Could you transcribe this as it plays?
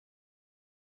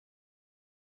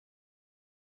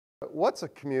what's a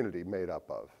community made up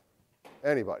of?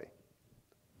 Anybody?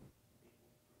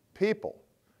 People.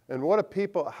 And what do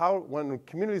people, when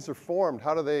communities are formed,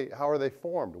 how are they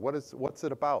formed? What's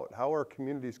it about? How are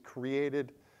communities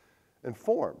created and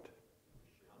formed?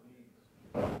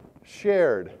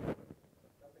 Shared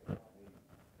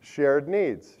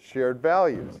needs, shared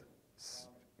values,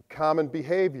 common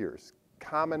behaviors,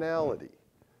 commonality,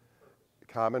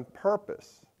 common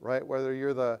purpose, right? Whether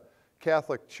you're the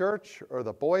Catholic Church or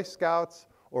the Boy Scouts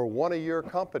or one of your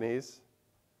companies,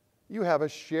 you have a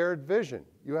shared vision.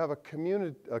 You have a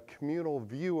communal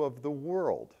view of the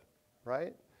world,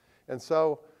 right? And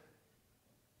so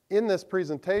in this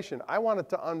presentation, I wanted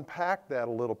to unpack that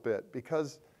a little bit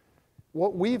because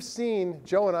what we've seen,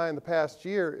 Joe and I, in the past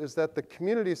year is that the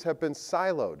communities have been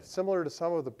siloed, similar to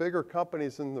some of the bigger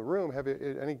companies in the room. Have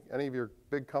you, any of your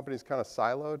big companies kind of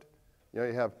siloed? You know,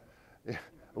 you have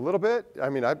a little bit. I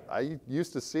mean, I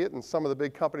used to see it in some of the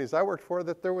big companies I worked for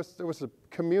that there was a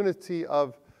community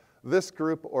of this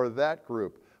group or that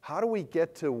group. How do we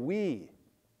get to we?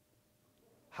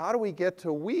 How do we get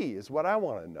to we is what I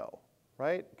want to know,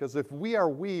 right? Because if we are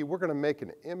we, we're going to make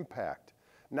an impact,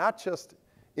 not just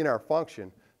in our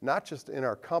function, not just in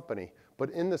our company, but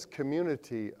in this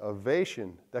community of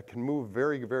Vation that can move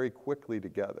very, very quickly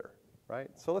together, right?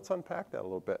 So let's unpack that a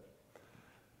little bit.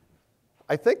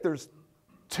 I think there's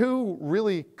two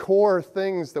really core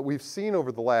things that we've seen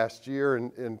over the last year,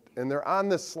 and they're on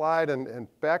this slide, and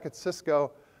back at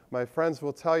Cisco, my friends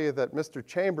will tell you that Mr.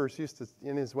 Chambers used to,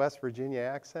 in his West Virginia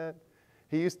accent,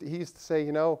 he used to say,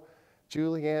 you know,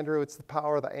 Julie, Andrew, it's the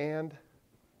power of the and.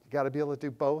 You got to be able to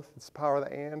do both. It's the power of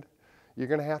the and. You're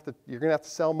gonna have to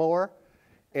sell more,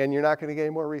 and you're not going to get any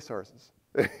more resources.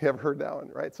 You ever heard that one,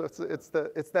 right? So it's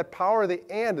that power of the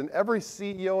and every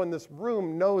CEO in this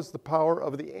room knows the power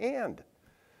of the and.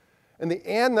 And the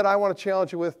and that I want to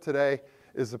challenge you with today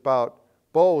is about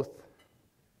both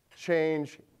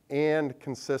change and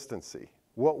consistency.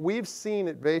 What we've seen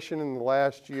at Vation in the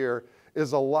last year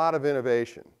is a lot of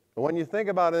innovation. And when you think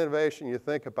about innovation, you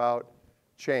think about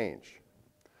change.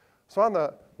 So on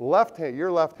the left-hand,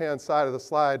 your left-hand side of the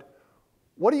slide,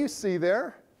 what do you see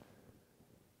there?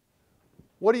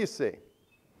 What do you see?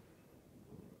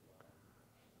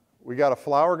 We got a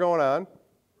flower going on.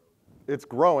 It's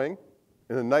growing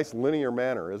in a nice linear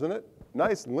manner, isn't it?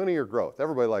 Nice linear growth.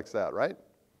 Everybody likes that, right?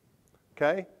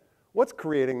 Okay. What's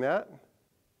creating that?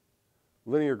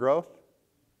 Linear growth?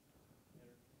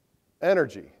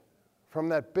 Energy. From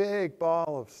that big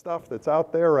ball of stuff that's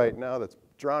out there right now that's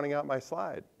drowning out my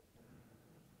slide.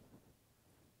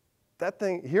 That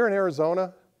thing here in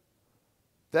Arizona,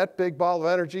 that big ball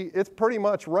of energy, it's pretty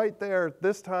much right there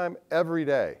this time every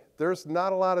day. There's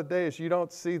not a lot of days you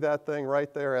don't see that thing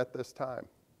right there at this time.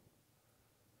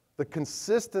 The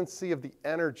consistency of the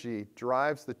energy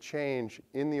drives the change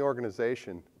in the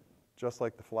organization, just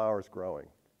like the flower's growing.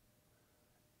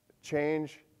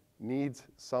 Change needs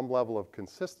some level of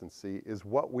consistency is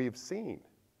what we've seen,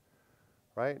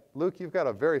 right? Luke, you've got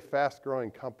a very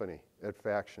fast-growing company at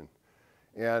Faction,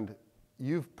 and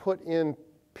you've put in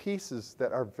pieces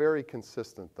that are very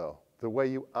consistent, though. The way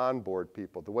you onboard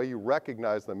people, the way you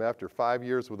recognize them after 5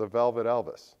 years with a Velvet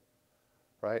Elvis,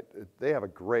 right? They have a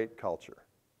great culture.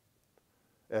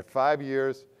 At 5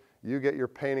 years, you get your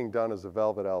painting done as a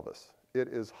Velvet Elvis. It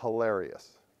is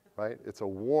hilarious, right? It's a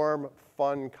warm,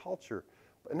 fun culture.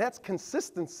 And that's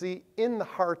consistency in the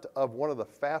heart of one of the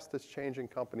fastest changing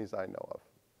companies I know of.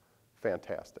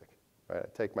 Fantastic, right?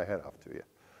 I take my hat off to you.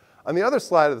 On the other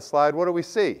side of the slide, what do we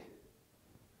see?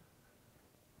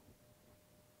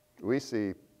 We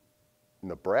see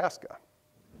Nebraska.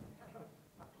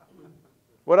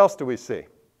 What else do we see?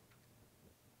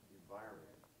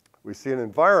 We see an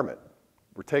environment.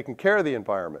 We're taking care of the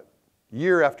environment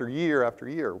year after year after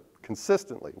year,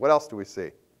 consistently. What else do we see?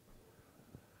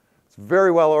 It's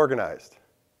very well organized.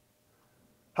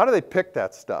 How do they pick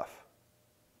that stuff?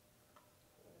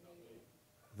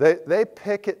 They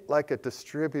pick it like a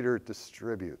distributor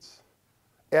distributes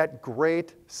at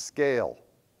great scale.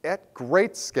 At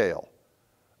great scale.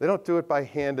 They don't do it by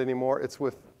hand anymore. It's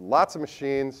with lots of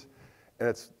machines, and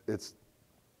it's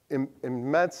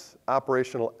immense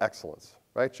operational excellence,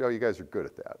 right, Joe? You guys are good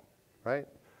at that, right?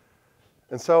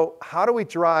 And so how do we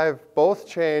drive both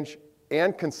change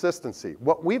and consistency?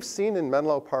 What we've seen in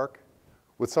Menlo Park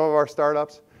with some of our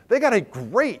startups, they got a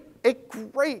great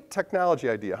technology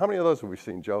idea. How many of those have we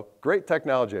seen, Joe? Great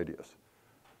technology ideas.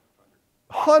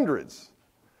 Hundreds.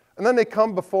 And then they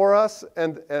come before us,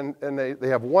 and they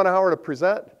have 1 hour to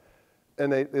present,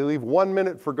 and they leave 1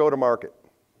 minute for go-to-market.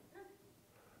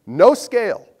 No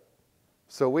scale.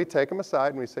 So we take them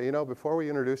aside and we say, you know, before we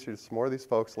introduce you to some more of these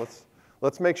folks, let's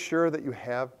Let's make sure that you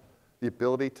have the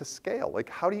ability to scale. Like,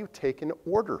 how do you take an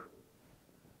order?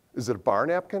 Is it a bar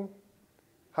napkin?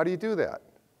 How do you do that?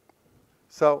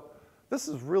 So this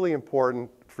is really important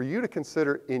for you to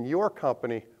consider in your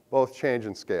company, both change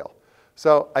and scale.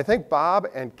 So I think Bob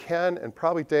and Ken and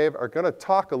probably Dave are going to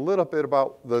talk a little bit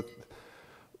about the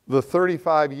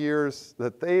 35 years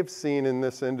that they've seen in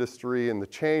this industry and the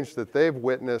change that they've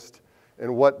witnessed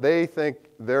and what they think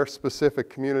their specific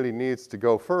community needs to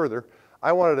go further.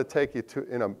 I wanted to take you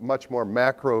in a much more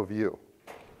macro view.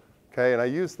 Okay, and I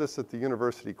use this at the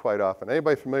university quite often.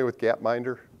 Anybody familiar with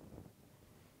Gapminder?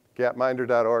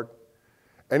 Gapminder.org?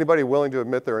 Anybody willing to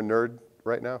admit they're a nerd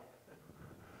right now?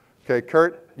 Okay,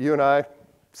 Kurt, you and I,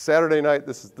 Saturday night,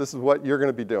 this is what you're going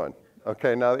to be doing.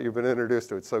 Okay, now that you've been introduced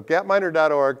to it. So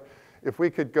Gapminder.org, if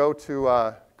we could go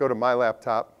to my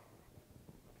laptop.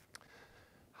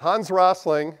 Hans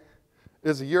Rosling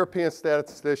is a European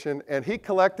statistician, and he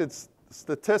collected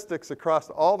statistics across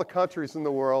all the countries in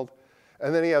the world,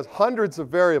 and then he has hundreds of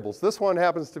variables. This one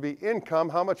happens to be income,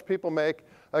 how much people make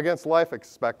against life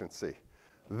expectancy.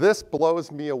 This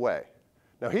blows me away.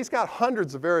 Now, he's got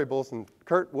hundreds of variables, and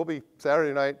Kurt,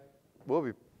 Saturday night, we'll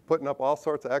be putting up all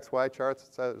sorts of X, Y charts,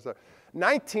 et cetera, et cetera.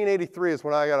 1983 is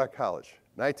when I got out of college,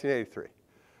 1983.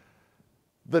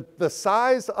 The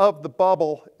size of the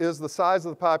bubble is the size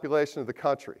of the population of the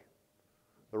country.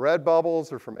 The red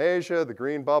bubbles are from Asia, the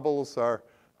green bubbles are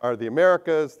the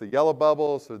Americas, the yellow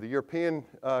bubbles are the European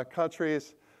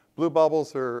countries, blue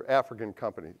bubbles are African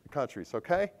countries,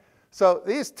 okay? So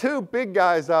these two big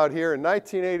guys out here in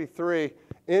 1983,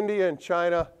 India and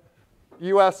China,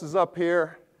 US is up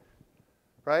here,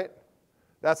 right?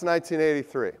 That's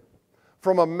 1983.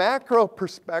 From a macro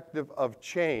perspective of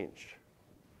change,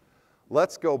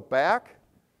 let's go back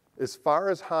as far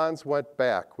as Hans went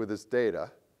back with his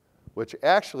data, which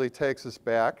actually takes us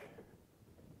back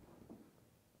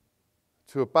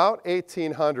to about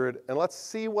 1800, and let's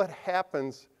see what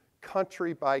happens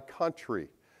country by country.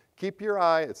 Keep your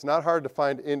eye, it's not hard to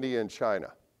find India and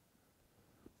China.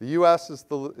 The US is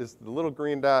the little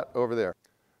green dot over there.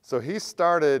 So he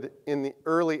started in the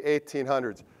early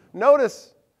 1800s.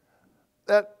 Notice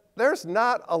that there's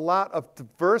not a lot of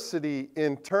diversity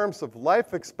in terms of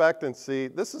life expectancy.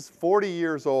 This is 40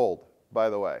 years old, by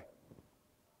the way,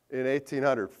 in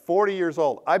 1800. 40 years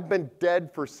old. I've been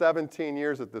dead for 17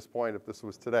 years at this point if this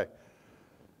was today.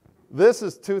 This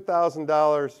is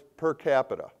 $2,000 per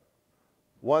capita,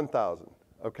 1,000,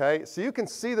 okay? So you can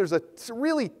see there's a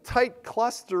really tight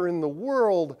cluster in the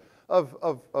world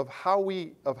of how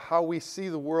we see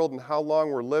the world and how long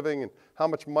we're living and how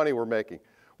much money we're making.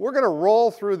 We're going to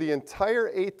roll through the entire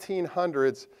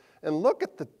 1800s and look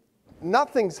at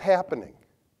nothing's happening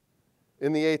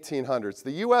in the 1800s.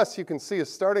 The US, you can see,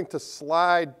 is starting to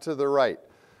slide to the right.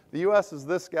 The US is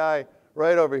this guy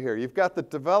right over here. You've got the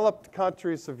developed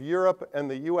countries of Europe and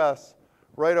the US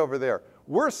right over there.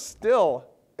 We're still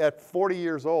at 40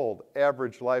 years old,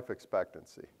 average life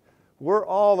expectancy. We're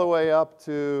all the way up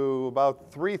to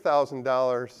about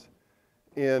 $3,000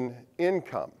 in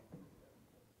income,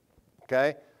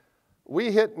 okay?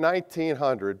 We hit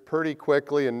 1900 pretty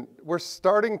quickly, and we're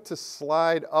starting to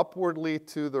slide upwardly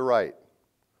to the right.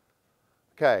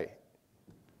 Okay,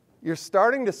 you're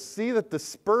starting to see the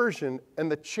dispersion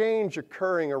and the change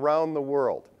occurring around the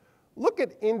world. Look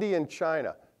at India and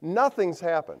China. Nothing's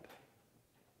happened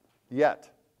yet,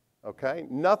 okay?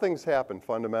 Nothing's happened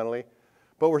fundamentally,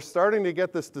 but we're starting to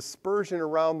get this dispersion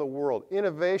around the world.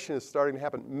 Innovation is starting to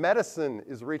happen. Medicine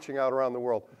is reaching out around the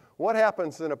world. What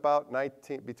happens in about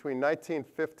between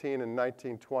 1915 and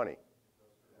 1920?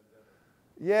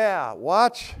 Yeah,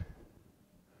 watch.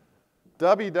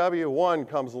 WW1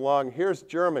 comes along. Here's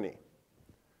Germany.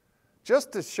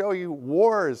 Just to show you,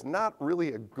 war is not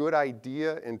really a good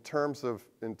idea in terms of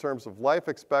life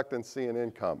expectancy and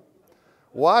income.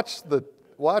 Watch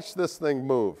this thing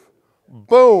move.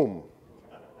 Boom.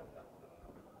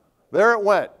 There it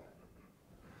went.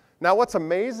 Now, what's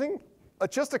amazing?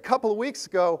 Just a couple of weeks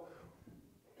ago,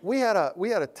 we had a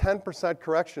 10%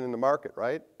 correction in the market,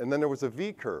 right? And then there was a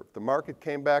V curve. The market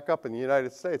came back up in the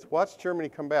United States. Watch Germany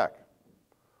come back.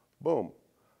 Boom.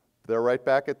 They're right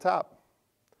back at top.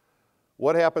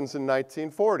 What happens in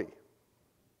 1940?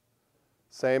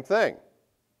 Same thing.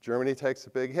 Germany takes a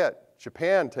big hit.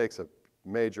 Japan takes a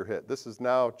major hit. This is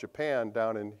now Japan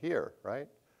down in here, right?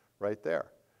 Right there.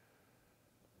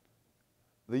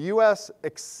 The US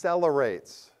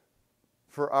accelerates.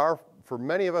 For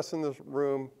many of us in this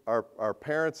room, our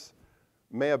parents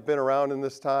may have been around in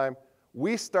this time.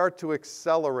 We start to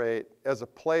accelerate as a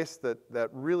place that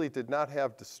really did not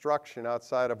have destruction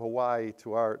outside of Hawaii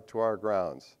to our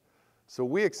grounds. So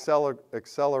we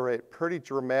accelerate pretty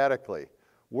dramatically.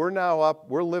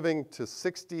 We're living to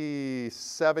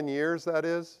 67 years, that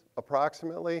is,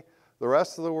 approximately. The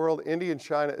rest of the world, India and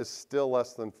China, is still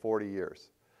less than 40 years.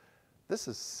 This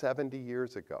is 70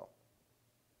 years ago,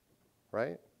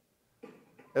 right?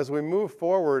 As we move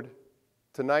forward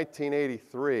to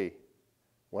 1983,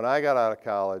 when I got out of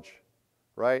college,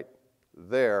 right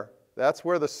there, that's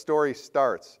where the story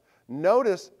starts.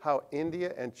 Notice how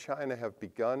India and China have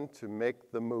begun to make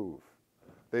the move.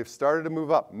 They've started to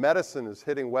move up. Medicine is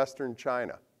hitting Western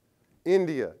China.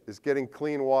 India is getting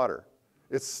clean water.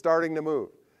 It's starting to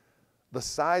move. The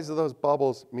size of those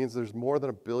bubbles means there's more than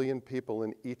 1 billion people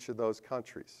in each of those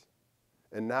countries.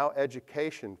 And now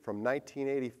education from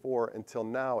 1984 until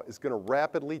now is going to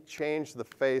rapidly change the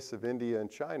face of India and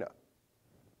China.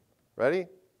 Ready?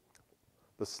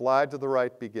 The slide to the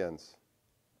right begins.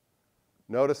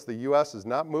 Notice the US is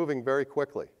not moving very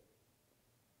quickly.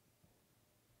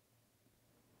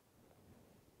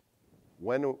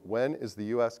 When is the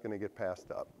US going to get passed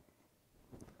up?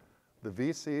 The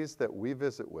VCs that we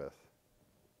visit with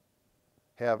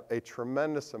have a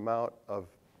tremendous amount of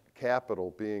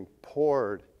capital being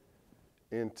poured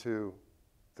into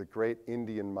the great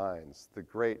Indian mines, the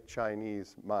great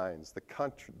Chinese mines.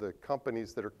 The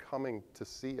companies that are coming to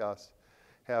see us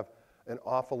have an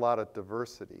awful lot of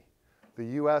diversity. The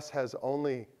US has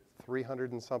only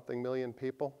 300 and something million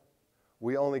people.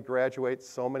 We only graduate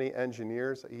so many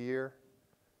engineers a year.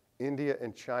 India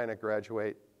and China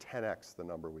graduate 10x the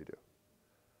number we do.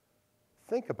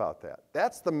 Think about that.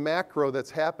 That's the macro that's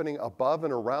happening above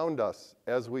and around us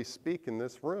as we speak in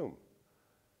this room.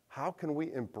 How can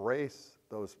we embrace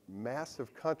those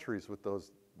massive countries with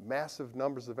those massive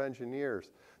numbers of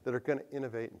engineers that are going to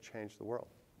innovate and change the world?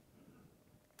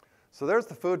 So there's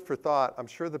the food for thought. I'm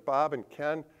sure that Bob and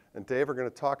Ken and Dave are going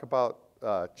to talk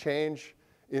about change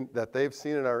that they've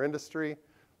seen in our industry.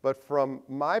 But from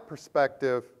my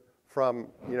perspective, from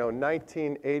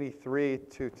 1983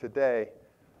 to today,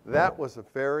 that was a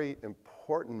very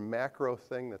important macro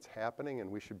thing that's happening, and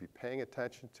we should be paying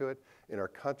attention to it. In our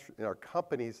country, in our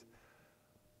companies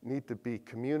need to be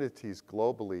communities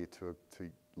globally to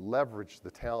leverage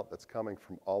the talent that's coming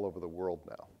from all over the world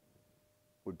now.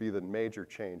 Would be the major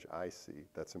change I see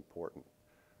that's important,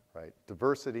 right?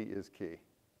 Diversity is key.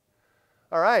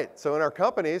 All right, so in our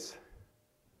companies,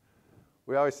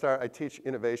 we always start, I teach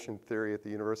innovation theory at the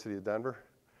University of Denver,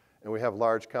 and we have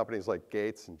large companies like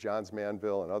Gates and Johns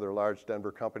Manville and other large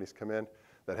Denver companies come in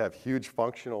that have huge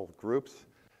functional groups,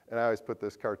 and I always put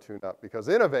this cartoon up because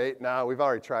innovate, now we've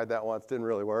already tried that once, didn't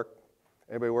really work.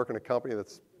 Anybody work in a company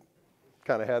that's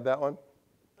kind of had that one?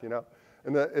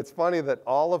 And it's funny that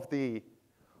all of the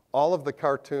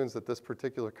cartoons that this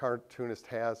particular cartoonist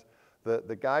has,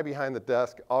 the guy behind the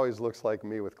desk always looks like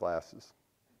me with glasses.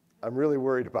 I'm really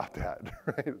worried about that,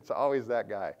 right? It's always that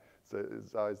guy.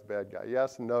 It's always the bad guy.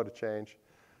 Yes and no to change.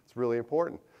 It's really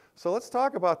important. So let's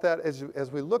talk about that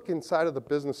as we look inside of the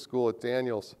business school at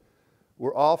Daniels.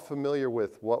 We're all familiar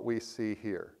with what we see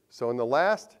here. So in the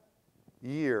last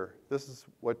year, this is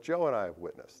what Joe and I have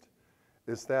witnessed,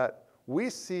 is that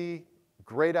we see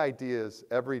great ideas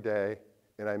every day.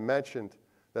 And I mentioned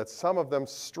that some of them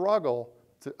struggle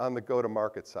on the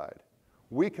go-to-market side.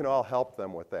 We can all help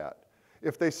them with that.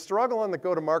 If they struggle on the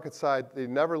go-to-market side, they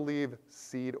never leave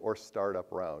seed or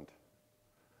startup round.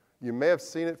 You may have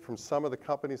seen it from some of the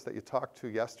companies that you talked to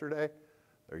yesterday.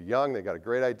 They're young, they got a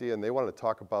great idea, and they want to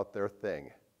talk about their thing.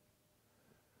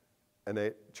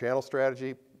 And channel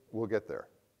strategy, we'll get there.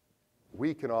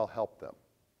 We can all help them.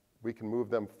 We can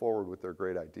move them forward with their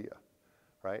great idea,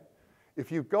 right? If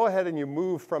you go ahead and you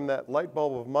move from that light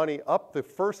bulb of money up the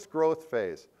first growth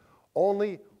phase,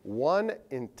 only 1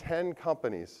 in 10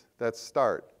 companies that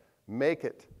start make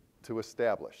it to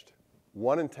established.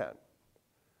 1 in 10.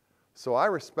 So I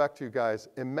respect you guys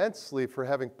immensely for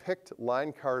having picked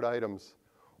line card items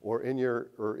or in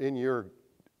your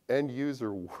end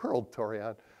user world,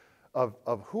 Torian,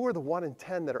 of who are the 1 in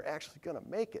 10 that are actually going to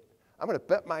make it. I'm going to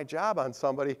bet my job on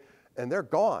somebody and they're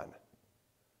gone.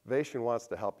 Vation wants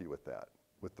to help you with that,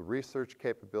 with the research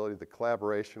capability, the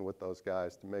collaboration with those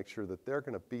guys to make sure that they're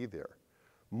going to be there.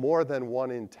 More than 1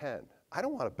 in 10. I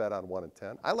don't want to bet on 1 in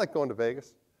 10. I like going to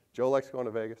Vegas. Joe likes going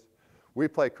to Vegas. We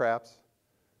play craps.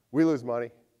 We lose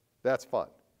money. That's fun.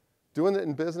 Doing it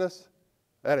in business,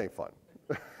 that ain't fun.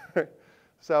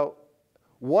 So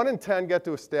 1 in 10 get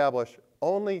to establish.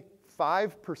 Only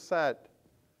 5%,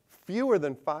 fewer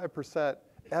than 5%,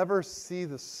 ever see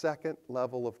the second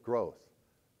level of growth.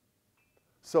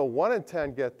 So 1 in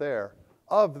 10 get there.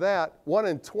 Of that, 1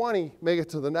 in 20 make it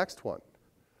to the next one.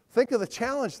 Think of the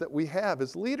challenge that we have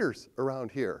as leaders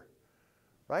around here,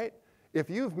 right? If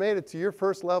you've made it to your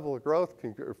first level of growth,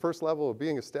 first level of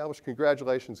being established,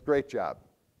 congratulations, great job.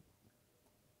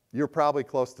 You're probably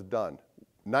close to done.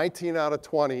 19 out of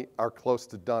 20 are close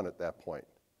to done at that point.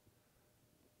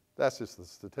 That's just the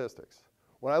statistics.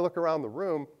 When I look around the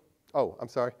room,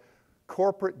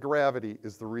 corporate gravity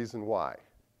is the reason why.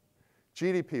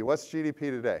 GDP, what's GDP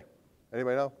today?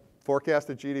 Anybody know?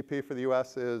 Forecasted GDP for the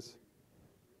US is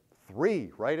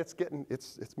 3, right?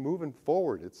 It's moving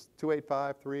forward. It's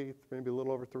 2.85, 3, maybe a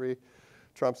little over 3.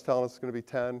 Trump's telling us it's going to be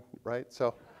 10, right?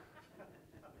 So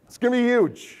it's going to be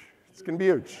huge. It's going to be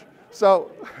huge.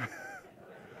 So,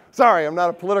 sorry, I'm not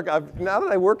a political. Now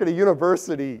that I work at a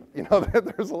university, you know,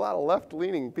 there's a lot of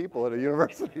left-leaning people at a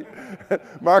university.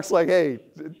 Mark's like, hey,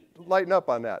 lighten up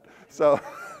on that. So,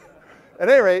 at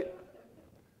any rate,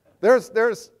 there's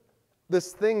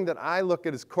this thing that I look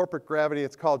at as corporate gravity.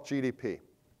 It's called GDP.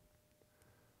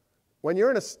 When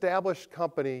you're an established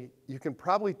company, you can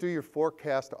probably do your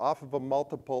forecast off of a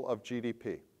multiple of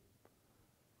GDP.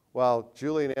 While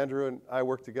Julie and Andrew and I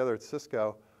worked together at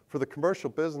Cisco, for the commercial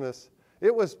business,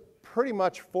 it was pretty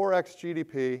much 4x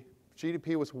GDP.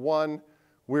 GDP was 1,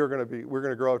 we were going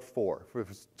to grow at 4. If it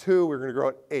was 2, we were going to grow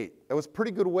at 8. That was a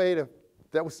pretty good way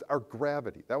that was our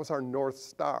gravity. That was our North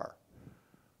Star,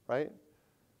 right?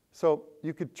 So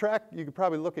you could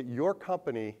probably look at your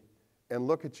company and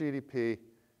look at GDP,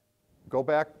 go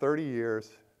back 30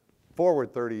 years,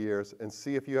 forward 30 years, and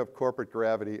see if you have corporate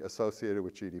gravity associated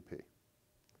with GDP,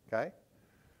 okay?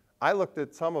 I looked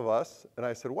at some of us, and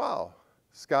I said, wow,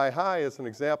 Sky High is an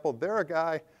example. They're a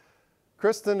guy,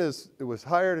 Kristen was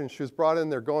hired, and she was brought in.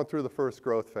 They're going through the first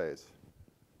growth phase.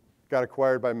 Got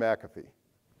acquired by McAfee.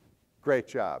 Great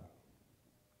job.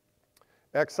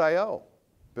 XIO,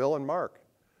 Bill and Mark.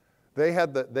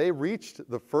 They reached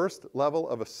the first level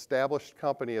of established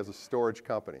company as a storage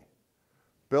company.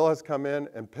 Bill has come in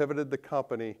and pivoted the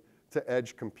company to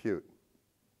edge compute.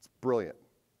 It's brilliant.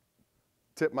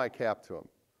 Tip my cap to him.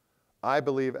 I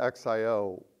believe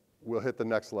XIO will hit the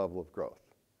next level of growth.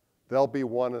 They'll be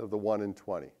one of the 1 in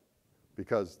 20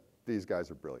 because these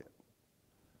guys are brilliant.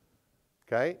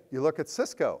 Okay, you look at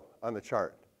Cisco on the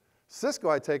chart. Cisco,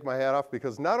 I take my hat off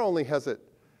because not only has it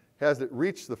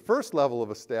reached the first level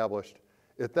of established,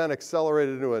 it then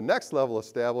accelerated into a next level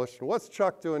established. And what's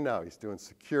Chuck doing now? He's doing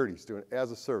security. He's doing as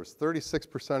a service.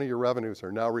 36% of your revenues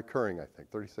are now recurring, I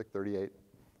think. 36, 38,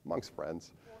 amongst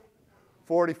friends.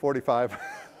 40, 45.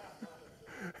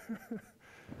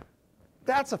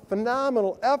 That's a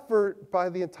phenomenal effort by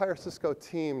the entire Cisco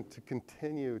team to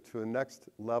continue to the next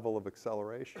level of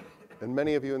acceleration. And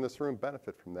many of you in this room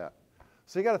benefit from that.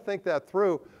 So you got to think that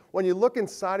through. When you look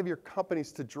inside of your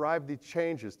companies to drive the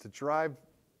changes, to drive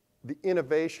the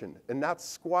innovation, and not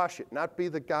squash it, not be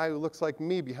the guy who looks like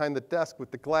me behind the desk with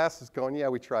the glasses going, yeah,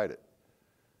 we tried it.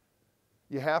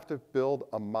 You have to build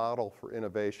a model for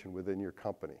innovation within your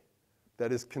company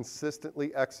that is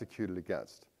consistently executed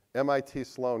against. MIT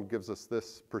Sloan gives us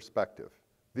this perspective,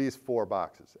 these 4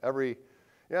 boxes.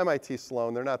 MIT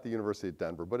Sloan, they're not the University of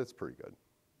Denver, but it's pretty good.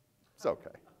 It's okay.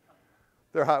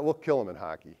 They're hot. We'll kill them in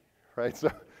hockey, right? So,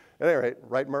 at any rate,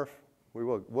 right, Murph?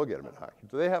 We'll get them in hockey.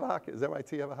 Do they have hockey? Does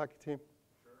MIT have a hockey team?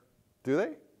 Sure. Do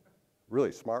they?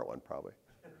 Really smart one, probably.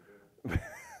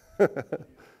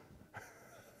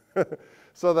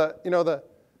 So the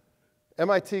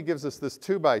MIT gives us this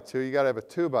 2x2. You got to have a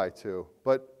 2x2.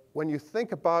 But when you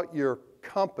think about your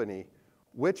company,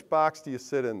 which box do you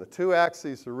sit in? The 2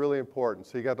 axes are really important.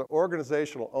 So you got the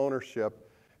organizational ownership,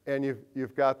 and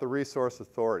you've got the resource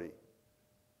authority.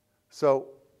 So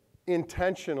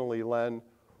intentionally, Len,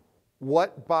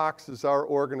 what box is our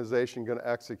organization going to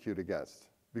execute against?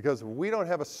 Because if we don't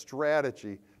have a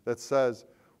strategy that says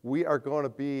we are going to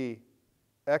be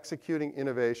executing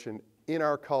innovation in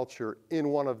our culture in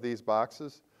one of these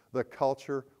boxes, the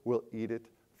culture will eat it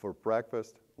for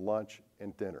breakfast, lunch,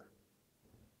 and dinner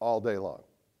all day long.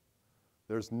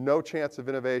 There's no chance of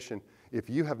innovation if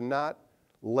you have not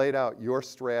laid out your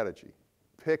strategy.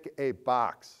 Pick a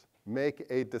box, make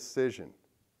a decision,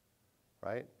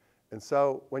 right? And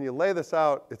so when you lay this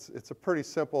out, it's a pretty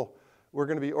simple, we're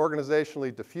going to be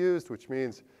organizationally diffused, which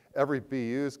means every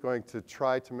BU is going to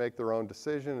try to make their own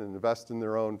decision and invest in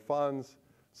their own funds.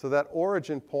 So that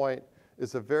origin point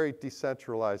is a very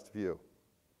decentralized view.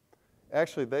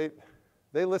 Actually,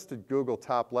 they listed Google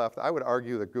top left. I would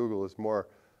argue that Google is more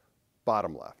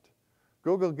bottom left.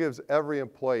 Google gives every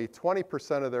employee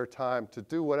 20% of their time to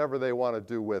do whatever they want to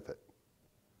do with it.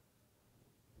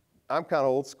 I'm kind of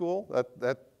old school.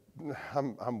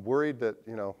 I'm worried that,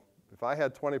 you know, if I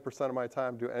had 20% of my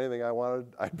time to do anything I wanted,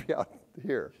 I'd be out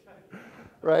here,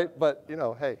 right? But, you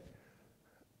know, hey,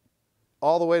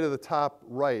 all the way to the top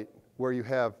right, where you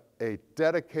have a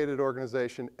dedicated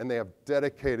organization, and they have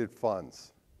dedicated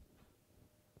funds.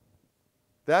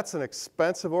 That's an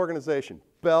expensive organization.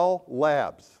 Bell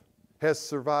Labs has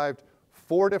survived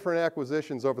 4 different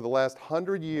acquisitions over the last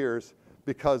 100 years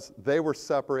because they were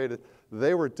separated,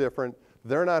 they were different,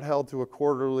 they're not held to a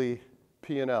quarterly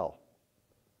P&L.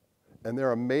 And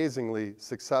they're amazingly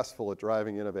successful at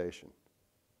driving innovation.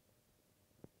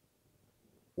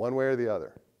 One way or the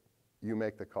other, you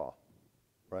make the call,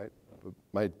 right?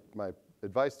 My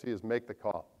advice to you is make the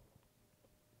call.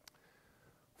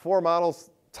 4 models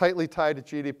tightly tied to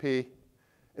GDP,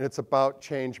 and it's about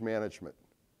change management.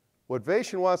 What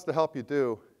Vation wants to help you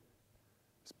do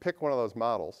is pick one of those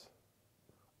models,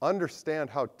 understand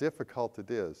how difficult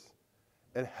it is,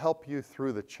 and help you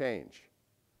through the change.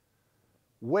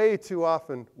 Way too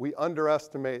often, we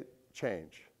underestimate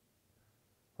change,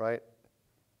 right?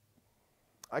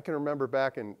 I can remember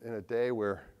back in a day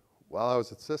where, while I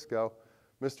was at Cisco,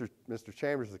 Mr.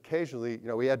 Chambers occasionally,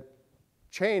 we had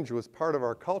change was part of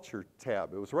our culture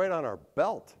tab. It was right on our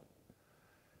belt.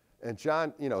 And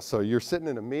John, so you're sitting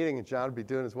in a meeting and John would be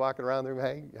doing his walking around the room.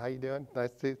 Hey, how you doing?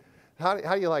 Nice to see you. How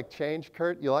do you like change,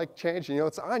 Kurt? You like change? And,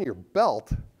 it's on your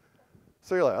belt.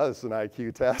 So you're like, oh, this is an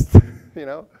IQ test,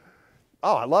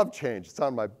 Oh, I love change. It's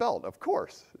on my belt, of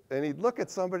course. And he'd look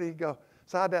at somebody and go,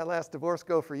 so how'd that last divorce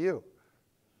go for you?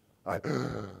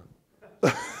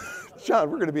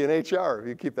 John, we're going to be in HR if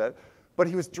you keep that. But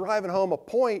he was driving home a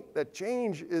point that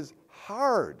change is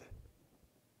hard.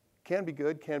 Can be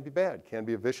good, can be bad. Can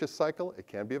be a vicious cycle, it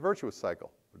can be a virtuous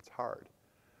cycle, but it's hard.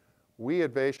 We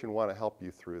at Vation want to help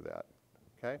you through that,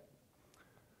 okay?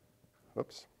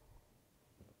 Oops.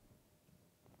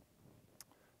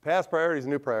 Past priorities,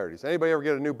 new priorities. Anybody ever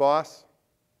get a new boss?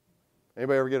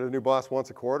 Anybody ever get a new boss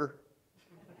once a quarter?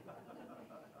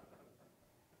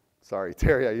 Sorry,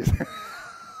 Terry,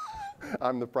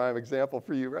 I'm the prime example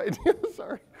for you, right?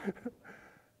 Sorry.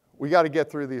 We got to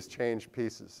get through these change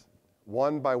pieces,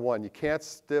 one by one. You can't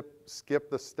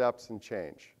skip the steps and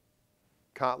change.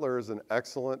 Kotler is an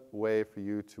excellent way for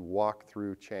you to walk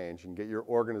through change and get your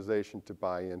organization to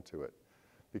buy into it.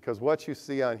 Because what you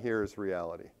see on here is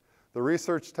reality. The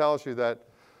research tells you that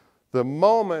the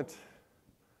moment,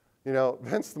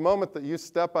 Vince, the moment that you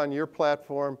step on your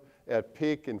platform at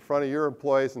peak in front of your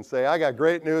employees and say, I got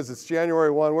great news, it's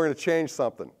January 1, we're going to change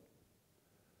something.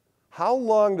 How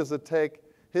long does it take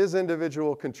his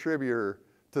individual contributor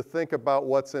to think about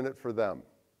what's in it for them?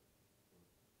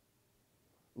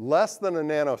 Less than a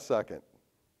nanosecond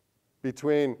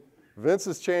between Vince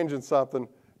is changing something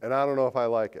and I don't know if I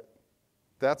like it.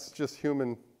 That's just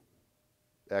human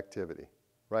activity,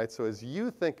 right? So as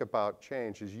you think about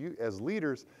change, as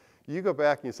leaders, you go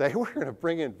back and you say, hey, we're going to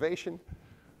bring in Vation.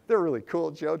 They're really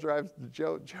cool. Joe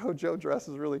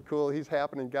dresses really cool. He's a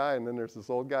happening guy, and then there's this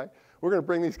old guy. We're going to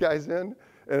bring these guys in,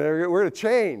 and we're going to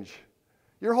change.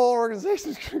 Your whole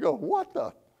organization's going to go, what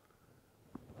the?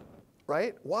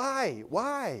 Right? Why?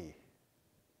 Why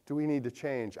do we need to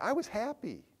change? I was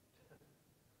happy.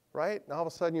 Right? And all of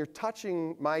a sudden, you're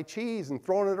touching my cheese and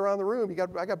throwing it around the room.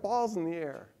 I got balls in the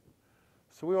air.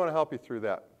 So we want to help you through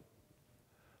that.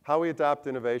 How we adopt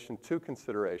innovation, 2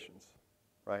 considerations.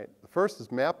 Right? The first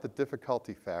is map the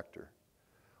difficulty factor.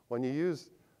 When you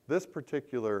use this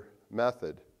particular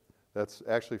method, that's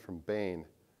actually from Bain,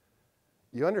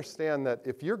 you understand that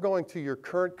if you're going to your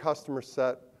current customer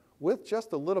set with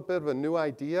just a little bit of a new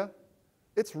idea,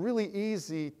 it's really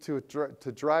easy to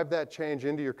drive that change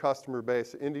into your customer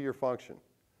base, into your function.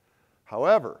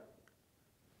 However,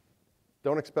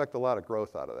 don't expect a lot of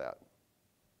growth out of that.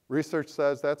 Research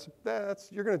says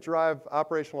you're going to drive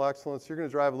operational excellence, you're going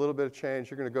to drive a little bit of change,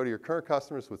 you're going to go to your current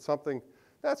customers with something,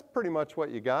 that's pretty much what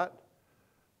you got.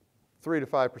 3 to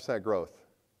 5% growth.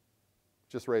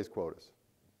 Just raise quotas.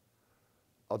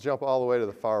 I'll jump all the way to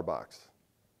the far box,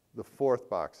 the 4th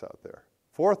box out there.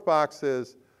 4th box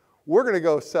is, we're going to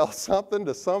go sell something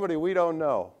to somebody we don't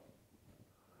know.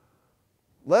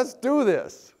 Let's do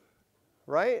this,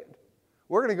 right?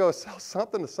 We're going to go sell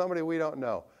something to somebody we don't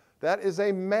know. That is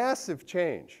a massive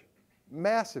change,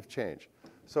 massive change.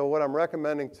 So what I'm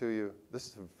recommending to you, this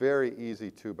is a very easy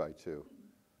 2x2.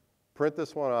 Print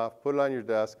this one off, put it on your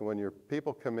desk, and when your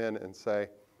people come in and say,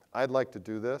 I'd like to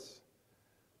do this,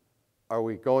 are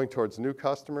we going towards new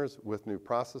customers with new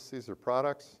processes or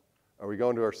products? Are we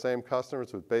going to our same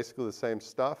customers with basically the same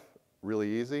stuff? Really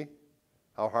easy.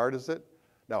 How hard is it?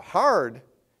 Now hard,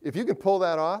 if you can pull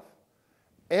that off,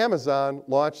 Amazon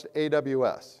launched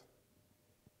AWS.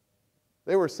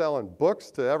 They were selling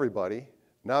books to everybody.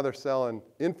 Now they're selling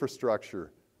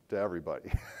infrastructure to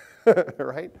everybody,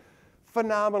 right?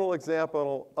 Phenomenal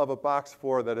example of a box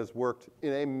 4 that has worked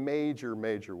in a major,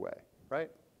 major way, right?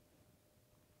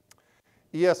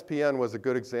 ESPN was a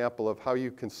good example of how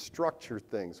you can structure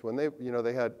things. When they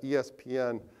had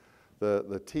ESPN,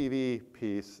 the TV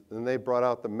piece, and they brought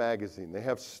out the magazine. They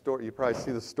have you probably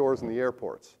see the stores in the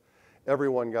airports.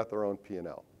 Everyone got their own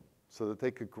P&L so that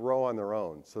they could grow on their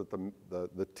own, so that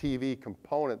the TV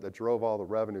component that drove all the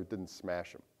revenue didn't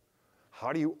smash them.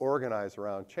 How do you organize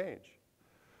around change?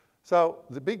 So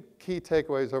the big key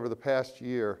takeaways over the past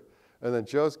year, and then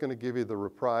Joe's going to give you the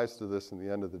reprise to this in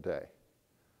the end of the day.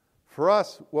 For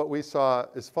us, what we saw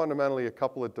is fundamentally a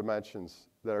couple of dimensions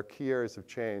that are key areas of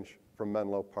change from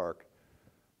Menlo Park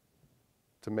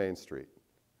to Main Street.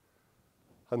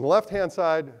 On the left-hand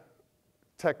side,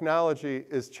 technology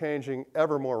is changing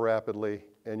ever more rapidly,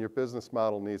 and your business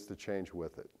model needs to change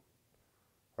with it,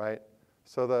 right?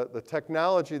 So the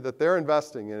technology that they're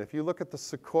investing in, if you look at the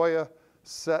Sequoia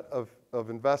set of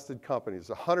invested companies,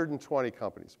 120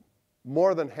 companies,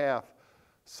 more than half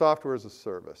software as a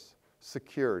service,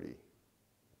 security,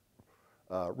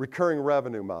 recurring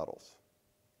revenue models,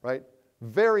 right?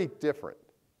 Very different.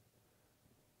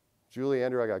 Julie,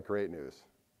 Andrew, I got great news.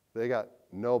 They got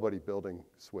nobody building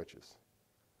switches.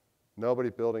 Nobody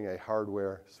building a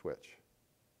hardware switch.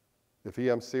 If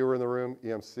EMC were in the room,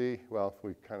 EMC, well,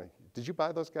 we kind of, did you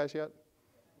buy those guys yet?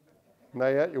 Not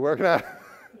yet? You're working on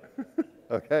it?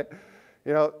 Okay.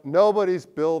 You know, nobody's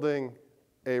building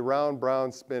a round,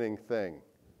 brown, spinning thing.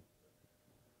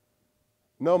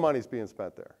 No money's being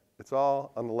spent there. It's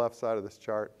all on the left side of this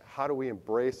chart. How do we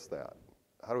embrace that?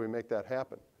 How do we make that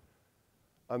happen?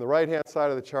 On the right-hand side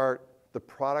of the chart, the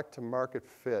product to market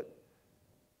fit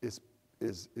is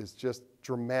just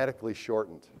dramatically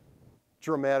shortened.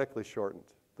 Dramatically shortened.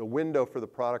 The window for the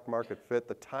product market fit,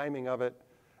 the timing of it,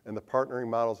 and the partnering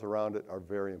models around it are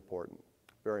very important.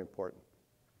 Very important.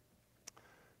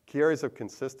 Key areas of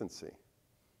consistency.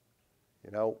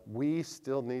 You know, we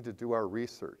still need to do our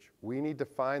research. We need to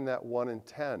find that 1 in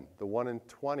 10, the 1 in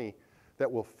 20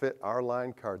 that will fit our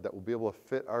line card, that will be able to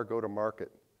fit our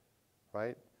go-to-market,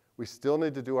 right? We still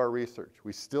need to do our research.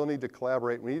 We still need to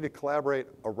collaborate. We need to collaborate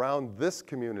around this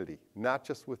community, not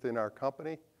just within our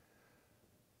company.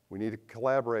 We need to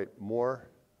collaborate more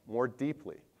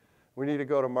deeply. We need to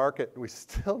go to market. We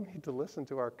still need to listen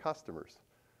to our customers,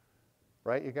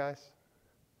 right, you guys?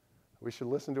 We should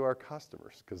listen to our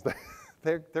customers because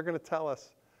they're going to tell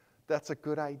us that's a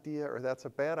good idea or that's a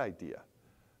bad idea,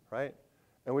 right?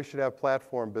 And we should have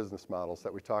platform business models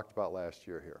that we talked about last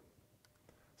year here.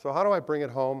 So how do I bring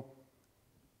it home?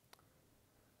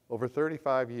 Over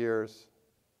 35 years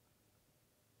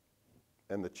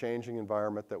and the changing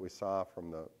environment that we saw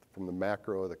from the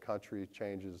macro of the country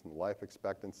changes and life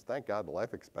expectancy. Thank God the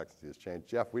life expectancy has changed.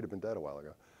 Jeff, we'd have been dead a while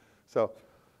ago. So,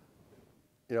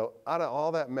 you know, out of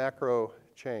all that macro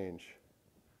change,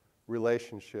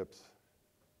 relationships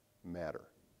matter.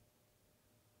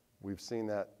 We've seen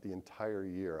that the entire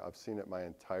year. I've seen it my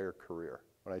entire career.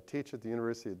 When I teach at the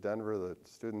University of Denver, the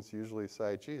students usually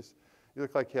say, geez, you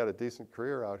look like you had a decent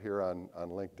career out here on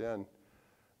LinkedIn.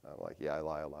 I'm like, yeah, I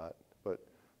lie a lot. But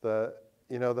the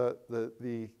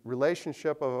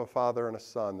relationship of a father and a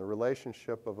son, the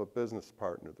relationship of a business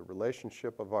partner, the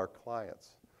relationship of our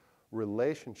clients,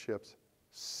 relationships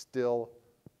still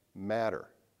matter.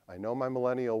 I know my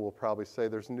millennial will probably say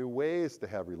there's new ways to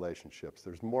have relationships.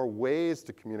 There's more ways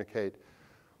to communicate.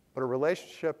 But a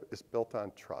relationship is built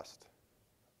on trust.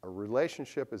 A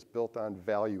relationship is built on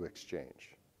value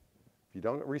exchange. If you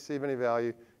don't receive any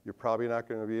value, you're probably not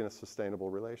going to be in a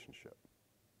sustainable relationship.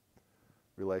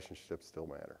 Relationships still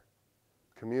matter.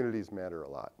 Communities matter a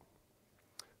lot.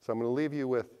 So I'm going to leave you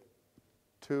with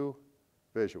 2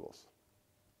 visuals.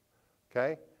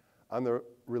 Okay? On the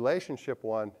relationship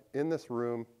one, in this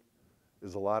room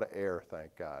is a lot of air,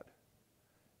 thank God.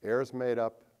 Air is made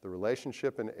up, the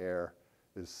relationship in air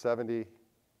is 78%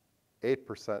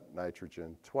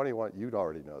 nitrogen, 21, you'd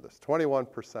already know this,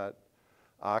 21%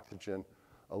 oxygen,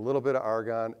 a little bit of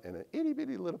argon, and an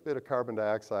itty-bitty little bit of carbon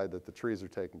dioxide that the trees are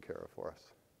taking care of for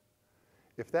us.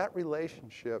 If that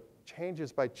relationship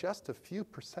changes by just a few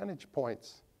percentage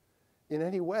points in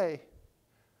any way,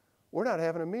 we're not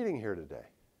having a meeting here today.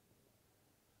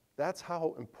 That's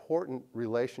how important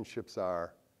relationships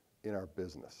are in our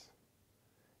business.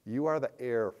 You are the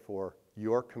air for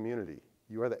your community.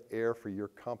 You are the air for your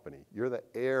company. You're the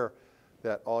air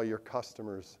that all your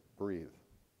customers breathe.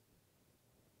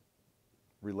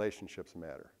 Relationships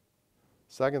matter.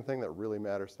 Second thing that really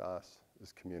matters to us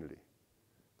is community.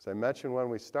 As I mentioned when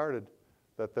we started,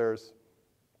 that there's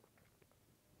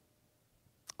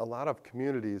a lot of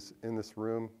communities in this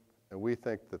room, and we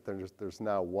think that there's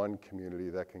now one community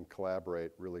that can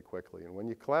collaborate really quickly. And when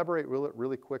you collaborate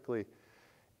really quickly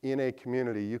in a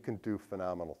community, you can do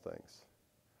phenomenal things.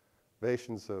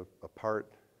 Vation's a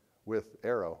part with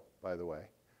Arrow, by the way,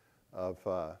 of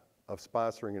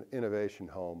sponsoring an innovation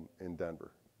home in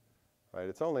Denver. Right?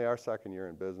 It's only our second year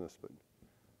in business, but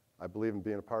I believe in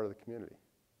being a part of the community.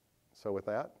 So with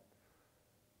that,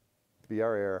 be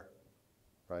our air,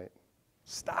 right?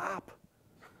 Stop!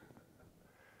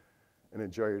 And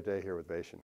enjoy your day here with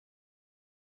Vation.